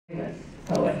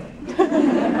poet.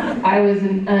 I was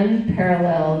an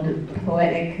unparalleled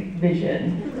poetic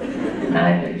vision, and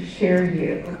I would share with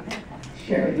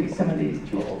you some of these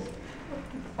jewels.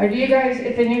 Do you guys,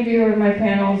 if any of you are in my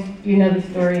panels, you know the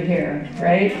story here,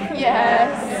 right?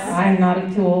 Yes. I'm not a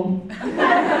tool.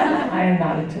 I am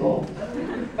not a tool.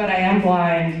 But I am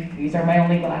blind. These are my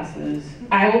only glasses.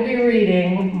 I will be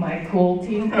reading my cool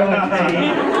teen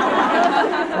poetry,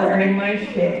 wearing my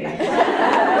shades.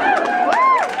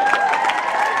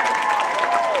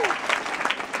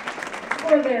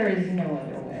 For there is no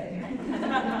other way.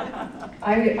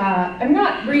 I'm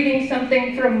not reading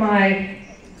something from my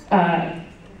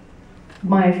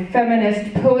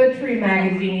feminist poetry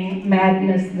magazine,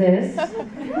 Madness This,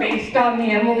 based on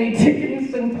the Emily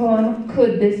Dickinson poem,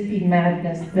 Could This Be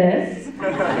Madness This?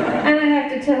 And I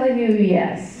have to tell you,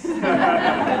 yes,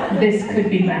 this could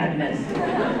be madness.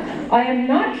 I am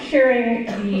not sharing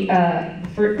the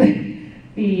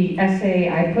essay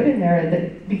I put in there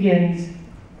that begins,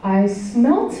 I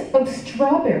smelt of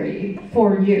strawberry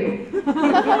for you.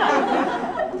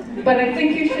 But I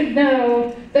think you should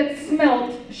know that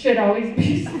smelt should always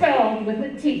be spelled with a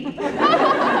T.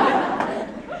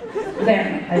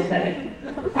 There, I said it.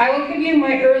 I will give you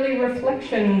my early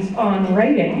reflections on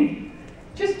writing.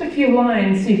 Just a few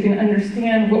lines so you can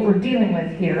understand what we're dealing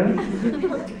with here.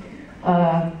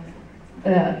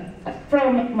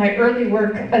 From my early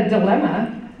work, A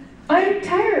Dilemma, I'm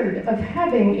tired of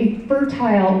having a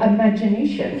fertile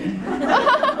imagination.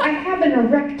 I have an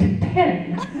erect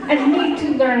pen and need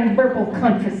to learn verbal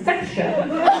contraception.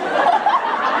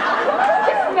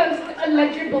 This most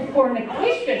illegible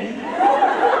fornication is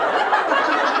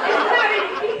not in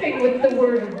keeping with the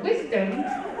word of wisdom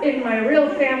in my real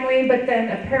family, but then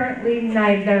apparently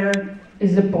neither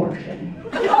is abortion.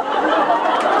 There you go.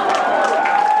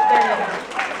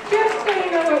 Just so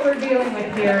you know what we're dealing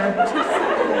with here,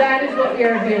 that is what we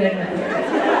are dealing with here.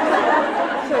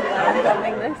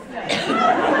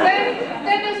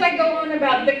 Then as I go on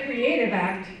about the creative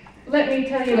act, let me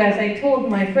tell you, as I told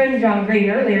my friend John Green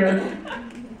earlier,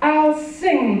 I'll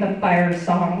sing the fire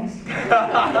songs.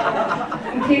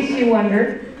 In case you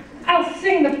wondered, I'll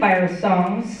sing the fire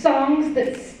songs, songs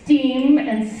that steam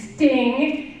and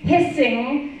sting,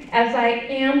 hissing as I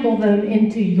amble them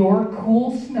into your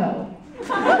cool snow.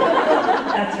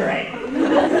 That's right.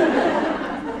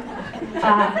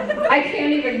 I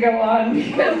can't even go on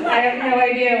because I have no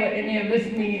idea what any of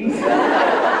this means.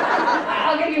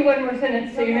 I'll give you one more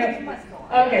sentence so you know.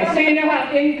 Okay, so you know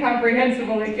how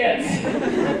incomprehensible it gets.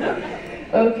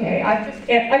 Okay,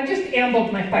 I've just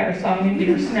ambled my fire song into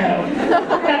your snow.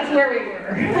 That's where we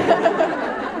were.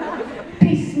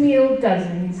 Piecemeal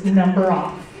dozens number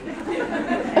off.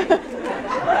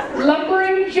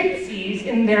 Lumbering gypsies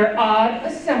in their odd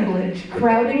assemblage,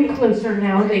 crowding closer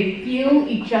now, they feel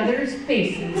each other's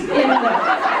faces. In the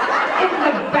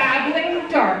babbling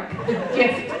dark, the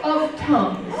gift of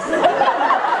tongues.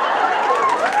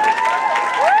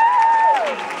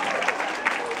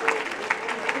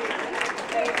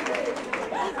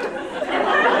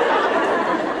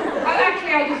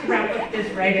 I'll just wrap up this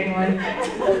writing one.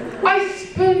 I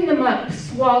spoon them up,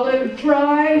 swallowed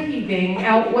dry, heaving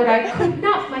out what I could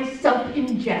not myself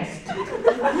ingest.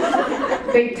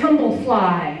 They tumble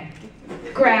fly,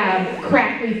 grab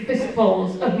crackly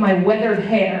fistfuls of my weathered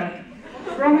hair.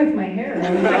 What's wrong with my hair?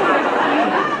 I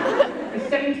was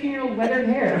like 17-year-old weathered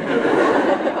hair.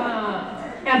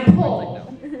 And pull,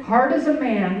 hard as a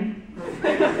man.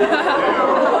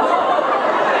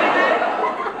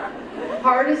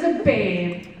 Hard as a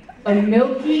babe, a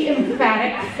milky,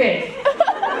 emphatic fist.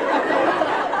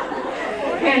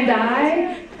 And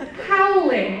I,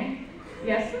 howling,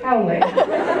 yes, howling,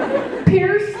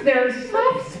 pierce their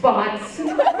soft spots.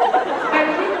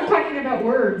 I'm talking about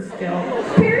words still.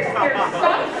 Pierce their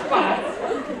soft spots,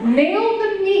 nail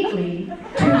them neatly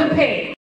to the page.